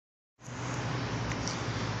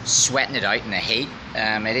sweating it out in the heat.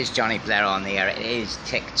 It is Johnny Blair on the air. It is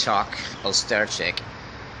TikTok Ulster Chick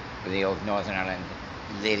with the old Northern Ireland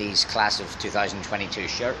ladies class of 2022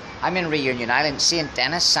 shirt. I'm in Reunion Island, St.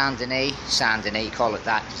 Denis, Saint Denis, call it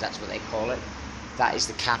that because that's what they call it. That is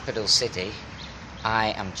the capital city. I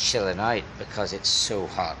am chilling out because it's so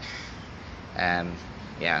hot.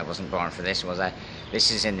 Yeah, I wasn't born for this, was I?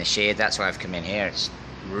 This is in the shade, that's why I've come in here. It's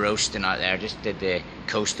roasting out there. Just did the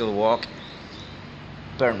coastal walk.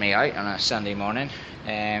 Burnt me out on a Sunday morning.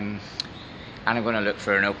 And I'm going to look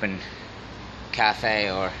for an open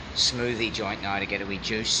cafe or smoothie joint now to get a wee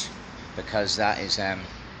juice, because that is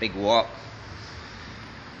big walk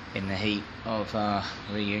in the heat of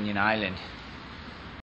Reunion Island.